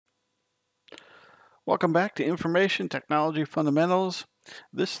Welcome back to Information Technology Fundamentals.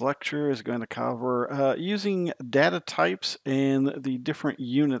 This lecture is going to cover using data types and the different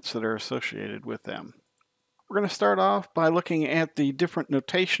units that are associated with them. We're going to start off by looking at the different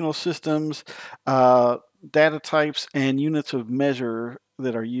notational systems, data types, and units of measure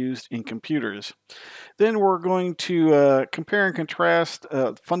that are used in computers. Then we're going to compare and contrast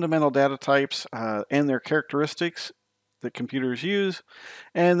fundamental data types and their characteristics that computers use.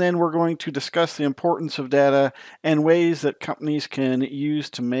 And then we're going to discuss the importance of data and ways that companies can use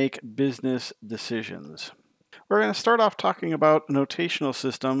to make business decisions. We're going to start off talking about notational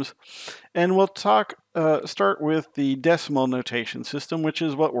systems, and we'll start with the decimal notation system, which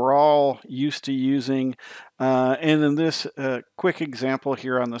is what we're all used to using. And in this quick example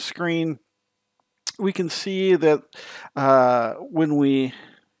here on the screen, we can see that when we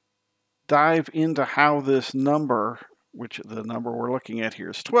dive into how this number, which the number we're looking at here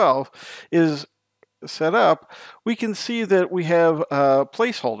is 12, is set up, we can see that we have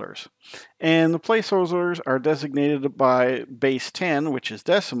placeholders. And the placeholders are designated by base 10, which is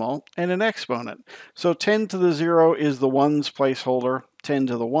decimal, and an exponent. So 10 to the 0 is the ones placeholder, 10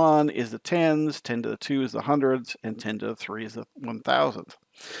 to the 1 is the tens, 10 to the 2 is the hundreds, and 10 to the 3 is the 1000th.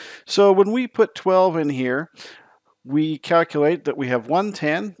 So when we put 12 in here, we calculate that we have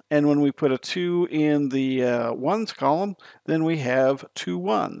 110, and when we put a 2 in the ones column, then we have two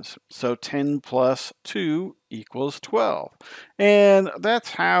ones. So 10 plus 2 equals 12. And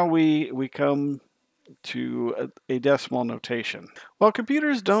that's how we come to a decimal notation. Well,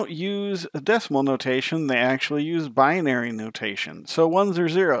 computers don't use a decimal notation, they actually use binary notation. So ones or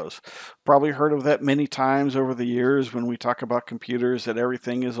zeros. Probably heard of that many times over the years when we talk about computers, that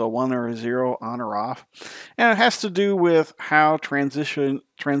everything is a 1 or a 0, on or off. And it has to do with how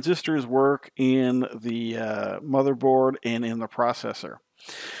transistors work in the motherboard and in the processor.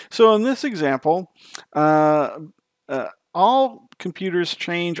 So in this example, all computers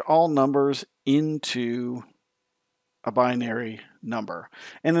change all numbers into a binary number.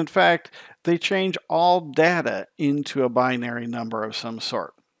 And in fact, they change all data into a binary number of some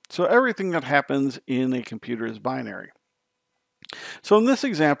sort. So everything that happens in a computer is binary. So in this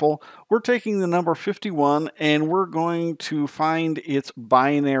example, we're taking the number 51 and we're going to find its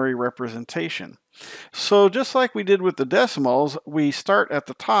binary representation. So just like we did with the decimals, we start at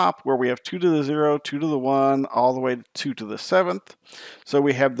the top where we have 2 to the 0, 2 to the 1, all the way to 2 to the 7th. So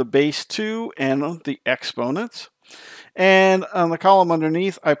we have the base 2 and the exponents. And on the column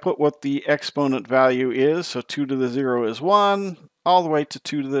underneath, I put what the exponent value is. So 2 to the 0 is 1, all the way to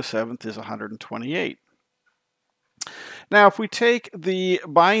 2 to the 7th is 128. Now, if we take the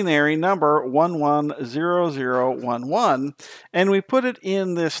binary number 110011 and we put it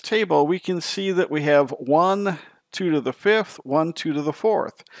in this table, we can see that we have 1, 2 to the 5th, 1, 2 to the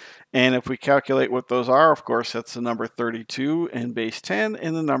 4th. And if we calculate what those are, of course, that's the number 32 and base 10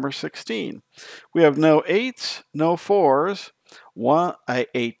 and the number 16. We have no 8s, no 4s,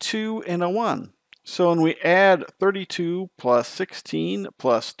 a 2 and a 1. So when we add 32 plus 16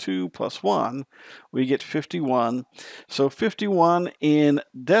 plus 2 plus 1, we get 51. So 51 in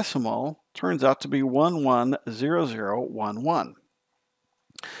decimal turns out to be 110011.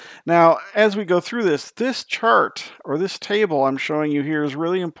 Now, as we go through this chart or this table I'm showing you here is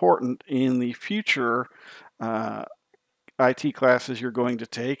really important in the future IT classes you're going to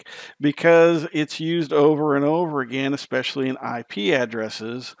take, because it's used over and over again, especially in IP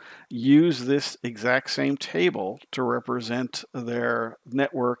addresses. Use this exact same table to represent their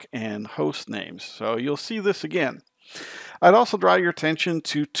network and host names. So you'll see this again. I'd also draw your attention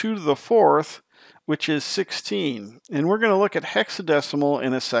to 2 to the 4th, which is 16. And we're going to look at hexadecimal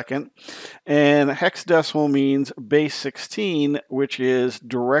in a second. And hexadecimal means base 16, which is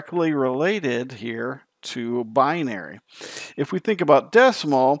directly related here to binary. If we think about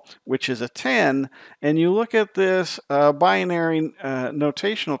decimal, which is a 10, and you look at this binary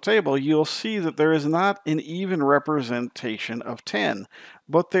notational table, you'll see that there is not an even representation of 10,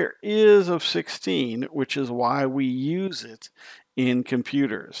 but there is of 16, which is why we use it in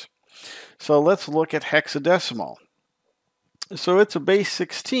computers. So let's look at hexadecimal. So it's a base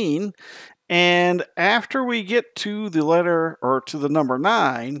 16, and after we get to the letter or to the number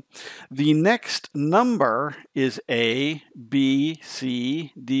 9, the next number is A, B,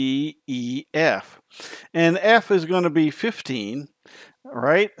 C, D, E, F. And F is going to be 15,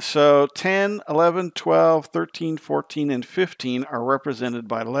 right? So 10, 11, 12, 13, 14, and 15 are represented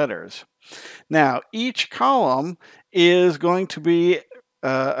by letters. Now, each column is going to be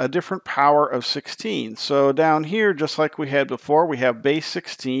a different power of 16. So down here, just like we had before, we have base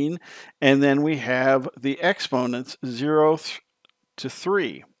 16, and then we have the exponents 0 to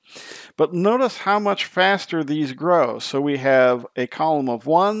 3. But notice how much faster these grow. So we have a column of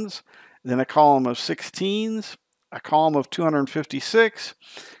 1s, then a column of 16s, a column of 256,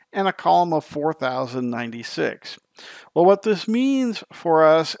 and a column of 4096. Well, what this means for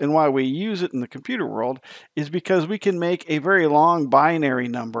us and why we use it in the computer world is because we can make a very long binary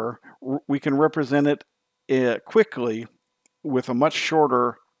number. We can represent it quickly with a much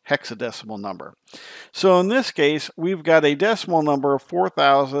shorter hexadecimal number. So in this case, we've got a decimal number of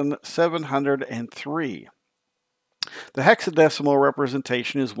 4,703. The hexadecimal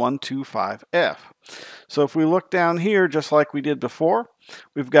representation is 125F. So if we look down here, just like we did before,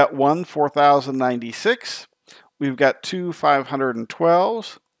 we've got 4096, we've got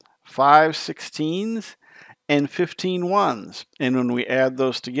 512s, 16s, and 15 ones. And when we add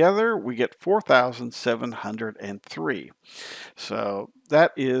those together, we get 4,703. So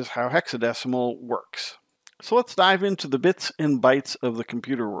that is how hexadecimal works. So let's dive into the bits and bytes of the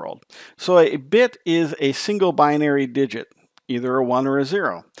computer world. So a bit is a single binary digit, either a 1 or a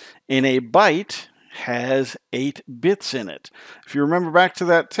 0. And a byte has 8 bits in it. If you remember back to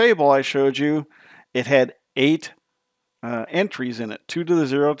that table I showed you, it had 8 entries in it, 2 to the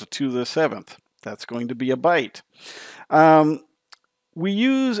 0 to 2 to the 7th. That's going to be a byte. We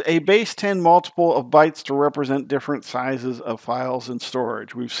use a base 10 multiple of bytes to represent different sizes of files in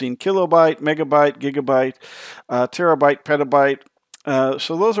storage. We've seen kilobyte, megabyte, gigabyte, terabyte, petabyte.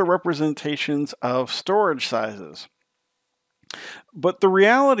 So those are representations of storage sizes. But the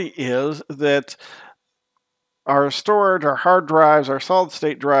reality is that our storage, our hard drives, our solid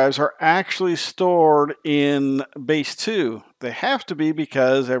state drives are actually stored in base 2. They have to be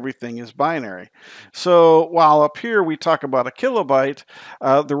because everything is binary. So while up here we talk about a kilobyte,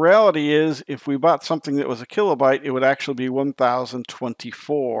 the reality is if we bought something that was a kilobyte, it would actually be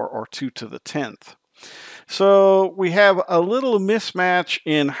 1024 or 2 to the 10th. So we have a little mismatch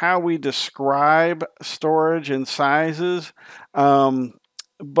in how we describe storage and sizes,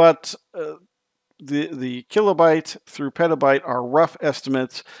 but the kilobyte through petabyte are rough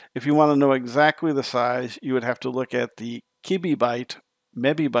estimates. If you want to know exactly the size, you would have to look at the kibibyte,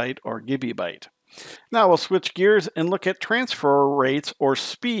 mebibyte, or gibibyte. Now we'll switch gears and look at transfer rates or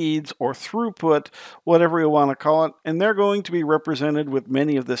speeds or throughput, whatever you want to call it, and they're going to be represented with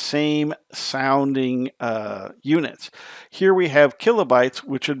many of the same sounding units. Here we have kilobytes,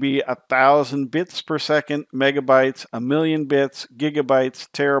 which would be 1,000 bits per second, megabytes, 1,000,000 bits, gigabytes,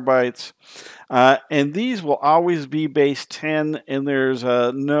 terabytes, and these will always be base 10, and there's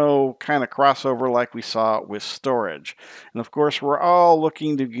no kind of crossover like we saw with storage. And of course, we're all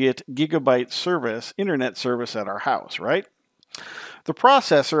looking to get gigabyte service, internet service at our house, right? The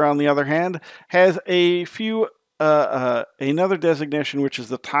processor, on the other hand, has a few another designation, which is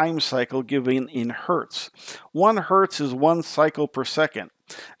the time cycle given in hertz. 1 hertz is 1 cycle per second.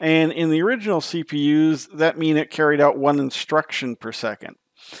 And in the original CPUs, that means it carried out 1 instruction per second.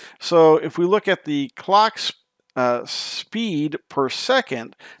 So if we look at the clock speed per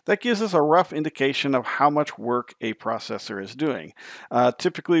second, that gives us a rough indication of how much work a processor is doing.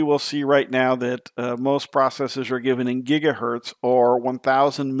 Typically, we'll see right now that most processors are given in gigahertz or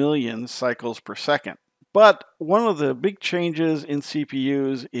 1,000 million cycles per second. But one of the big changes in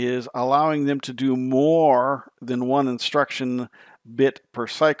CPUs is allowing them to do more than 1 instruction bit per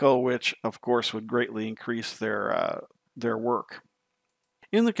cycle, which of course would greatly increase their work.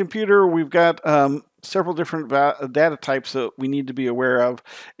 In the computer, we've got several different data types that we need to be aware of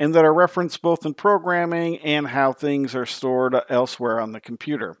and that are referenced both in programming and how things are stored elsewhere on the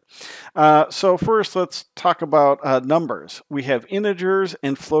computer. So first, let's talk about numbers. We have integers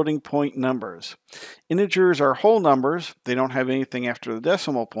and floating point numbers. Integers are whole numbers. They don't have anything after the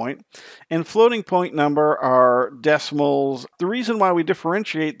decimal point. And floating point number are decimals. The reason why we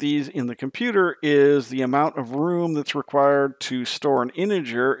differentiate these in the computer is the amount of room that's required to store an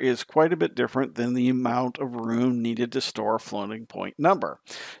integer is quite a bit different than the amount of room needed to store a floating point number.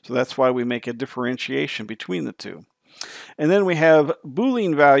 So that's why we make a differentiation between the two. And then we have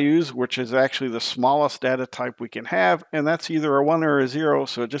Boolean values, which is actually the smallest data type we can have, and that's either a 1 or a 0,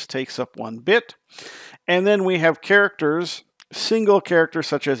 so it just takes up 1 bit. And then we have characters, single characters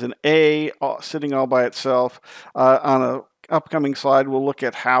such as an A sitting all by itself. On an upcoming slide, we'll look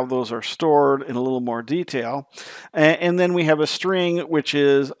at how those are stored in a little more detail. And then we have a string, which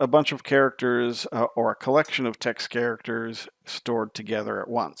is a bunch of characters or a collection of text characters stored together at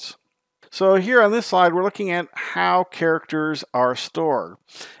once. So here on this slide, we're looking at how characters are stored.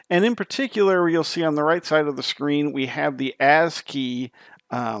 And in particular, you'll see on the right side of the screen, we have the ASCII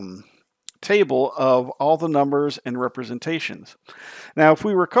table of all the numbers and representations. Now, if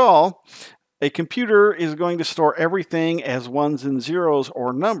we recall, a computer is going to store everything as 1s and 0s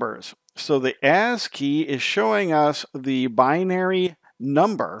or numbers. So the as key is showing us the binary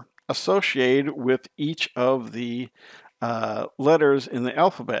number associated with each of the letters in the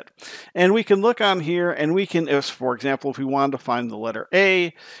alphabet. And we can look on here and we can, if, for example, if we wanted to find the letter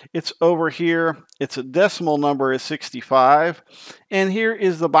A, it's over here. Its a decimal number is 65. And here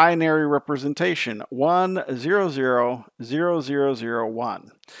is the binary representation, 1000001.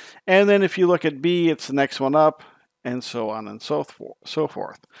 And then if you look at B, it's the next one up, and so on and so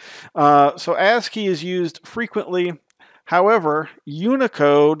forth. So ASCII is used frequently. However,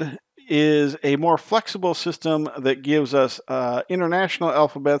 Unicode is a more flexible system that gives us international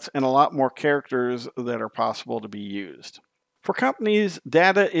alphabets and a lot more characters that are possible to be used. For companies,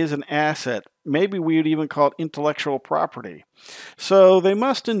 data is an asset. Maybe we would even call it intellectual property. So they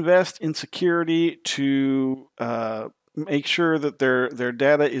must invest in security to make sure that their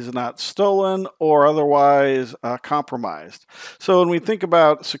data is not stolen or otherwise compromised. So when we think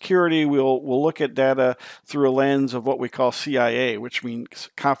about security, we'll look at data through a lens of what we call CIA, which means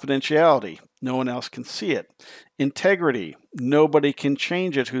confidentiality. No one else can see it. Integrity. Nobody can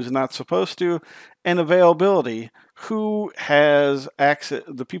change it who's not supposed to. And availability. Who has access?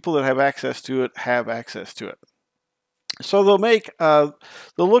 The people that have access to it have access to it. So they'll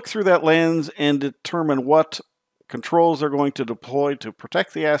look through that lens and determine what controls they're going to deploy to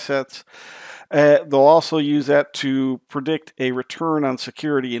protect the assets. They'll also use that to predict a return on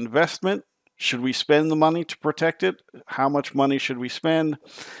security investment. Should we spend the money to protect it? How much money should we spend?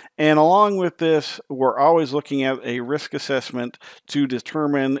 And along with this, we're always looking at a risk assessment to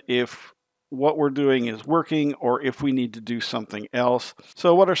determine if what we're doing is working or if we need to do something else.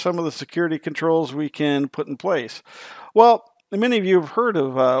 So what are some of the security controls we can put in place? Well, many of you have heard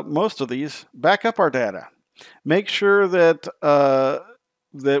of most of these. Back up our data. Make sure that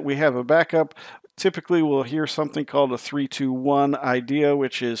that we have a backup. Typically, we'll hear something called a 3-2-1 idea,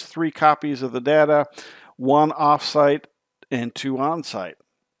 which is 3 copies of the data, 1 offsite and 2 onsite.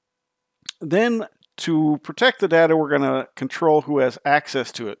 Then, to protect the data, we're going to control who has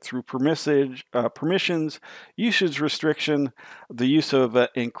access to it through permissions, usage restriction, the use of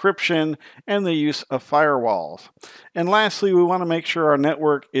encryption, and the use of firewalls. And lastly, we want to make sure our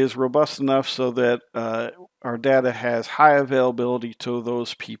network is robust enough so that our data has high availability to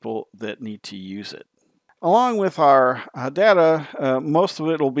those people that need to use it. Along with our data, most of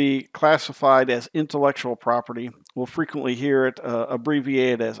it will be classified as intellectual property. We'll frequently hear it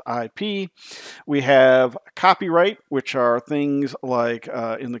abbreviated as IP. We have copyright, which are things like,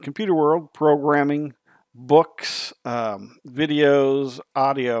 in the computer world, programming, books, videos,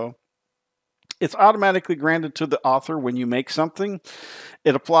 audio. It's automatically granted to the author when you make something.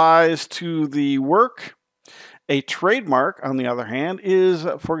 It applies to the work. A trademark, on the other hand, is,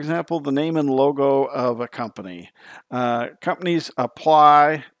 for example, the name and logo of a company. Companies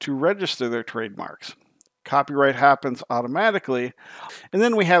apply to register their trademarks. Copyright happens automatically. And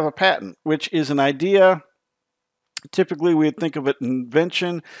then we have a patent, which is an idea. Typically, we'd think of it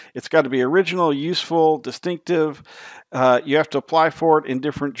invention. It's got to be original, useful, distinctive. You have to apply for it in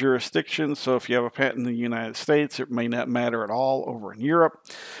different jurisdictions. So if you have a patent in the United States, it may not matter at all over in Europe.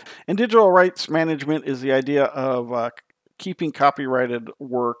 And digital rights management is the idea of keeping copyrighted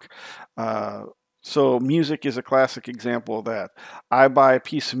work. So music is a classic example of that. I buy a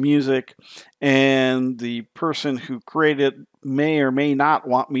piece of music and the person who created it may or may not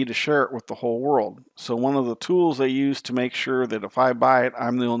want me to share it with the whole world. So one of the tools I use to make sure that if I buy it,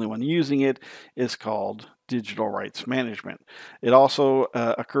 I'm the only one using it is called digital rights management. It also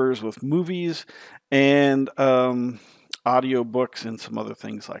occurs with movies and audio books and some other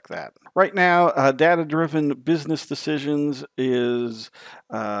things like that. Right now, data-driven business decisions is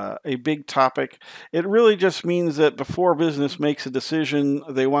a big topic. It really just means that before business makes a decision,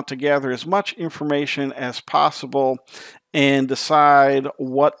 they want to gather as much information as possible and decide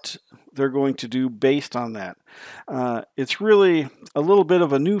what they're going to do based on that. It's really a little bit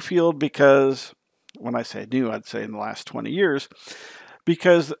of a new field because, when I say new, I'd say in the last 20 years,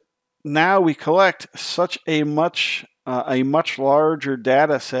 because now we collect such a much larger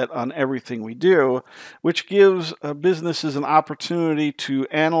data set on everything we do, which gives businesses an opportunity to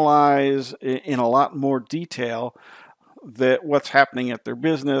analyze in a lot more detail that what's happening at their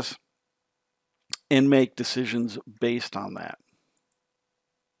business and make decisions based on that.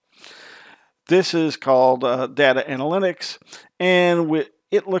 This is called data analytics, and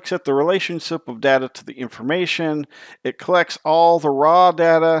it looks at the relationship of data to the information. It collects all the raw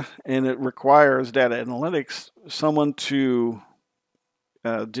data, and it requires data analytics, someone to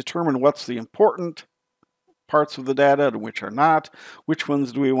determine what's the important parts of the data and which are not, which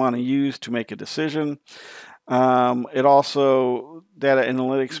ones do we want to use to make a decision. It also, data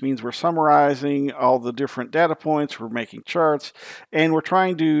analytics means we're summarizing all the different data points, we're making charts, and we're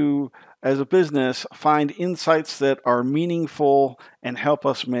trying to, as a business, find insights that are meaningful and help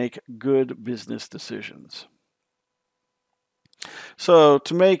us make good business decisions. So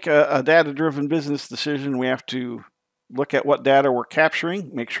to make a data-driven business decision, we have to look at what data we're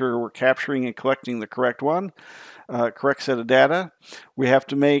capturing, make sure we're capturing and collecting the correct one, correct set of data. We have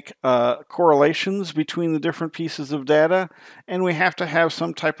to make correlations between the different pieces of data, and we have to have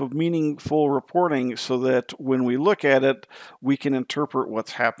some type of meaningful reporting so that when we look at it, we can interpret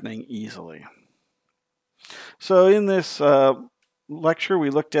what's happening easily. So in this lecture, we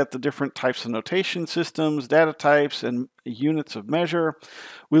looked at the different types of notation systems, data types, and units of measure.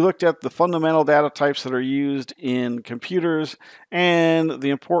 We looked at the fundamental data types that are used in computers and the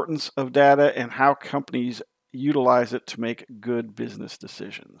importance of data and how companies utilize it to make good business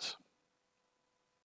decisions.